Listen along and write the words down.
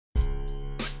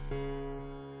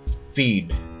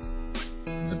Feed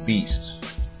the beasts.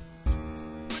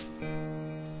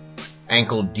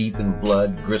 Ankle deep in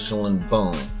blood, gristle and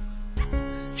bone.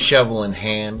 Shovel in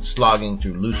hand, slogging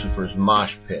through Lucifer's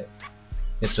mosh pit.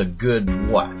 It's a good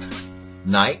what?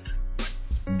 Night?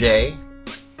 Day?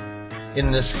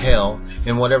 In this hell,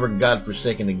 in whatever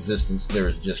God-forsaken existence, there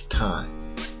is just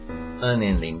time.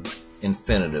 Unending,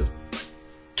 infinitive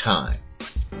time.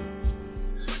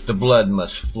 The blood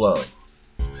must flow.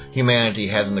 Humanity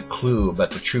hasn't a clue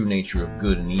about the true nature of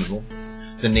good and evil,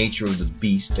 the nature of the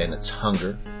beast and its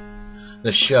hunger.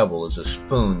 The shovel is a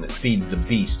spoon that feeds the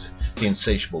beast, the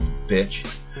insatiable bitch.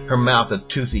 Her mouth a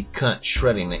toothy cunt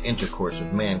shredding the intercourse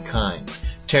of mankind,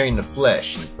 tearing the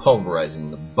flesh and pulverizing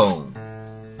the bone.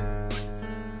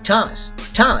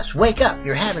 Thomas, wake up.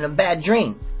 You're having a bad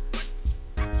dream.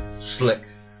 Slick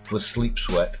with sleep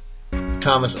sweat,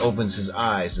 Thomas opens his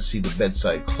eyes to see the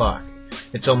bedside clock.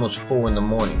 It's almost 4 in the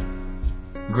morning.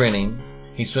 Grinning,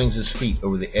 he swings his feet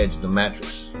over the edge of the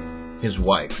mattress. His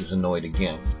wife is annoyed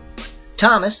again.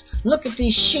 Thomas, look at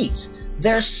these sheets.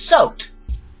 They're soaked.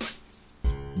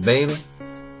 Baby,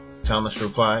 Thomas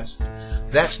replies,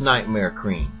 that's nightmare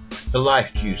cream, the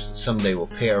life juice that someday will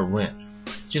pay our rent.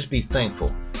 Just be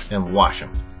thankful and wash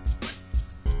 'em.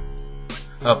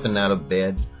 Up and out of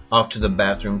bed, off to the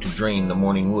bathroom to drain the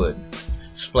morning wood,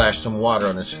 splash some water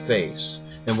on his face,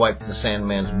 and wipe the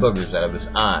Sandman's boogers out of his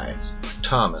eyes.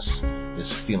 Thomas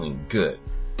is feeling good.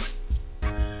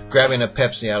 Grabbing a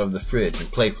Pepsi out of the fridge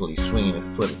and playfully swinging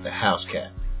a foot at the house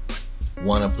cat.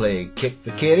 Wanna play kick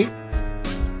the kitty?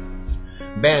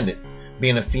 Bandit,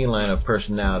 being a feline of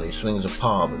personality, swings a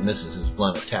paw but misses his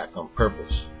blunt attack on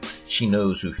purpose. She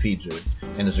knows who feeds her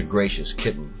and is a gracious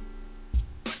kitten.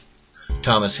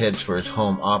 Thomas heads for his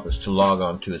home office to log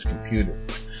on to his computer,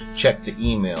 check the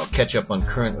email, catch up on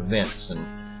current events and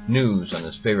news on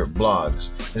his favorite blogs,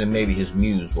 and then maybe his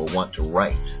muse will want to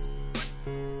write.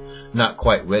 Not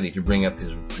quite ready to bring up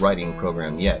his writing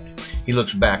program yet, he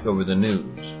looks back over the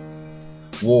news.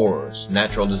 Wars,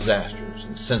 natural disasters,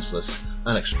 and senseless,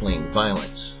 unexplained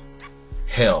violence.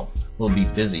 Hell will be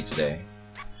busy today.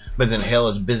 But then hell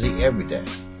is busy every day.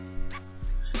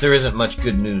 There isn't much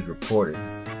good news reported.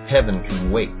 Heaven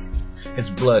can wait. It's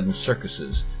blood and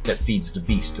circuses that feeds the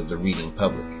beast of the reading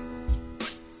public.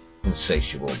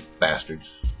 Insatiable bastards.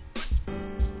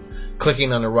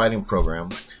 Clicking on the writing program,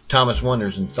 Thomas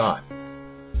wonders in thought.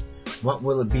 What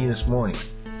will it be this morning?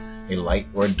 A light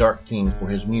or a dark theme for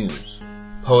his muse?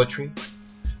 Poetry?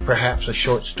 Perhaps a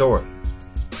short story?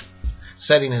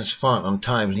 Setting his font on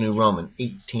Times New Roman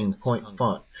 18-point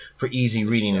font for easy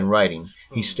reading and writing,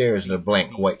 he stares at a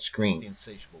blank white screen.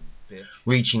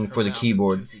 Reaching for the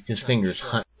keyboard, his fingers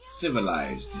hunt.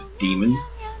 Civilized demon.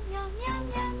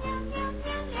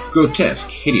 Grotesque,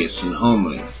 hideous, and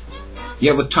homely,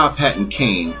 yet with top hat and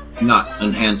cane, not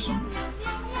unhandsome.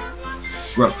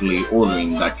 Gruffly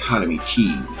ordering dichotomy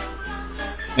tea,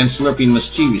 and slurping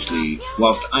mischievously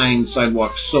whilst eyeing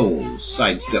sidewalk souls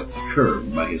sidestep the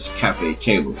curb by his cafe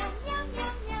table.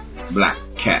 Black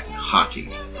cat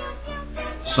haughty.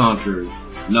 Saunters,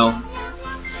 no,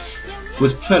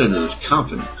 with predator's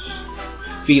confidence.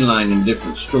 Feline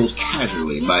indifference strolls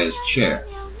casually by his chair.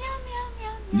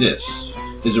 This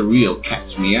is a real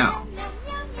cat's meow.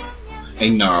 A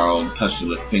gnarled,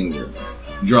 pestilent finger,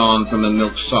 drawn from a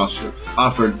milk saucer,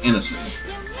 offered innocently.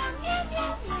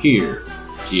 Here,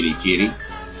 kitty kitty.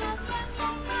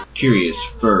 Curious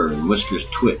fur and whiskers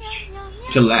twitch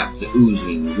to lap the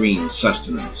oozing green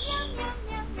sustenance.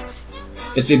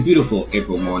 It's a beautiful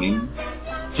April morning.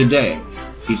 Today,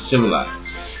 he's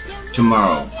civilized.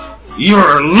 Tomorrow,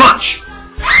 your lunch!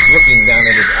 Looking down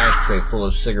at his ashtray full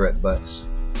of cigarette butts.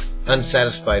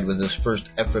 Unsatisfied with his first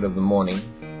effort of the morning,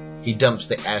 he dumps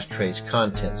the ashtray's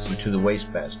contents into the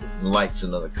wastebasket and lights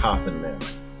another coffin there.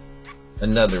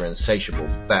 Another insatiable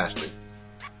bastard.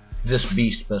 This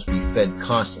beast must be fed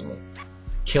constantly,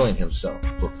 killing himself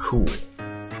for cool.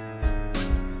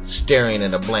 Staring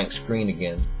at a blank screen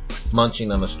again,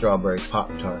 munching on a strawberry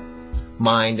Pop-Tart,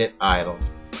 mind at idle,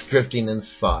 drifting in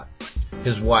thought,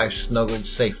 his wife snuggled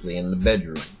safely in the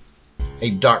bedroom.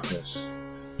 A darkness,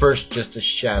 first just a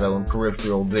shadow and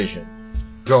peripheral vision,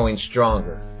 growing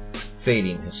stronger,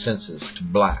 fading his senses to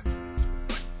black.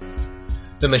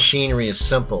 The machinery is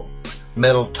simple.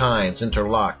 Metal tines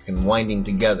interlock and winding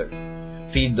together,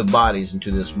 feed the bodies into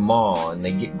this maw, and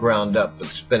they get ground up and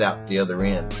spit out the other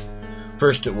end.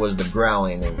 First it was the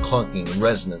growling and clunking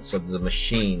resonance of the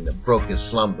machine that broke his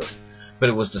slumber, but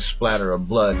it was the splatter of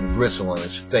blood and gristle on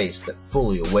his face that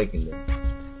fully awakened him.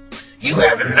 You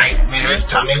having nightmares,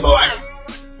 Tommy boy?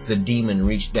 The demon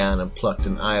reached down and plucked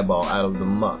an eyeball out of the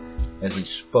muck as he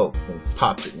spoke and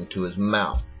popped it into his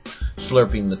mouth,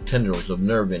 slurping the tendrils of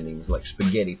nerve endings like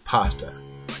spaghetti pasta.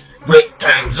 Break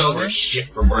time's over, shit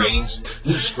for brains.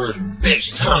 Lucifer's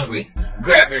bitch is hungry.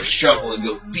 Grab your shovel and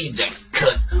go feed that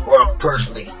cunt, or I'll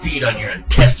personally feed on your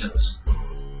intestines.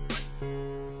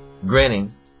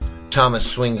 Grinning, Thomas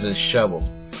swings his shovel,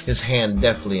 his hand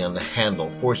deftly on the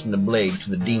handle, forcing the blade to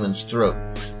the demon's throat,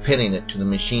 pinning it to the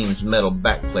machine's metal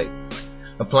backplate,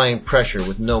 applying pressure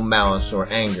with no malice or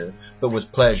anger, but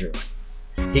with pleasure.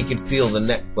 He could feel the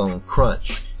neck bone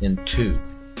crunch in two.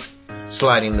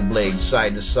 Sliding the blade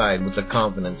side to side with the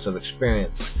confidence of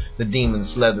experience, the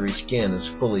demon's leathery skin is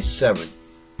fully severed.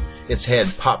 Its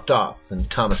head popped off, and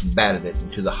Thomas batted it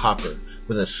into the hopper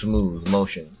with a smooth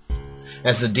motion.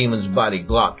 As the demon's body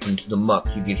glopped into the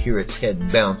muck, you could hear its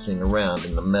head bouncing around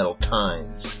in the metal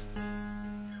tines.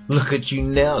 "Look at you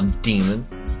now, demon,"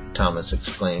 Thomas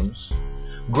exclaims.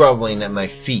 "Groveling at my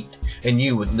feet, and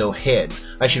you with no head.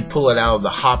 I should pull it out of the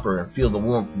hopper and feel the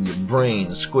warmth of your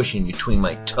brain squishing between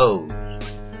my toes."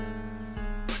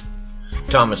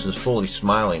 Thomas is fully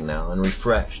smiling now and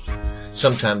refreshed.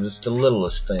 Sometimes it's the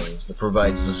littlest things that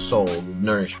provides the soul the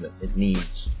nourishment it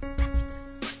needs.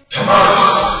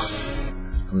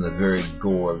 From the very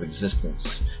gore of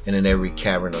existence, and in every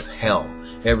cavern of hell,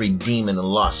 every demon and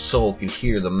lost soul can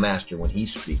hear the master when he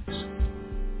speaks.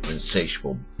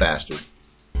 Insatiable bastard.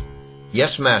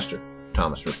 "Yes, master,"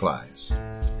 Thomas replies.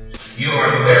 You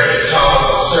are very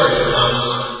tall, sir,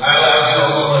 Thomas. I love you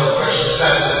all my precious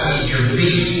time to feed your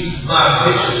beast. My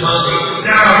bitch is hungry.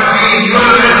 Now feed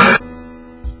mine!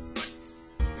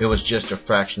 It was just a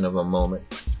fraction of a moment,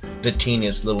 the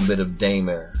teeniest little bit of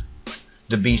daymare.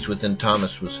 The beast within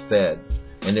Thomas was fed,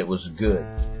 and it was good,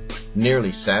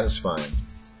 nearly satisfying.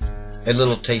 A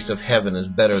little taste of heaven is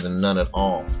better than none at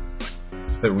all.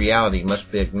 But reality must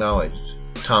be acknowledged.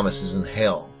 Thomas is in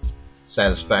hell.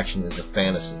 Satisfaction is a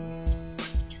fantasy.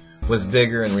 With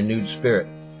vigor and renewed spirit,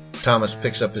 Thomas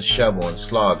picks up his shovel and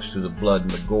slogs through the blood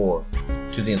and the gore.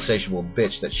 To the insatiable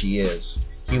bitch that she is,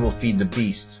 he will feed the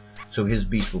beast, so his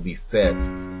beast will be fed.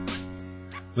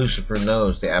 Lucifer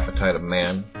knows the appetite of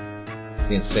man,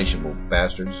 the insatiable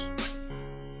bastards.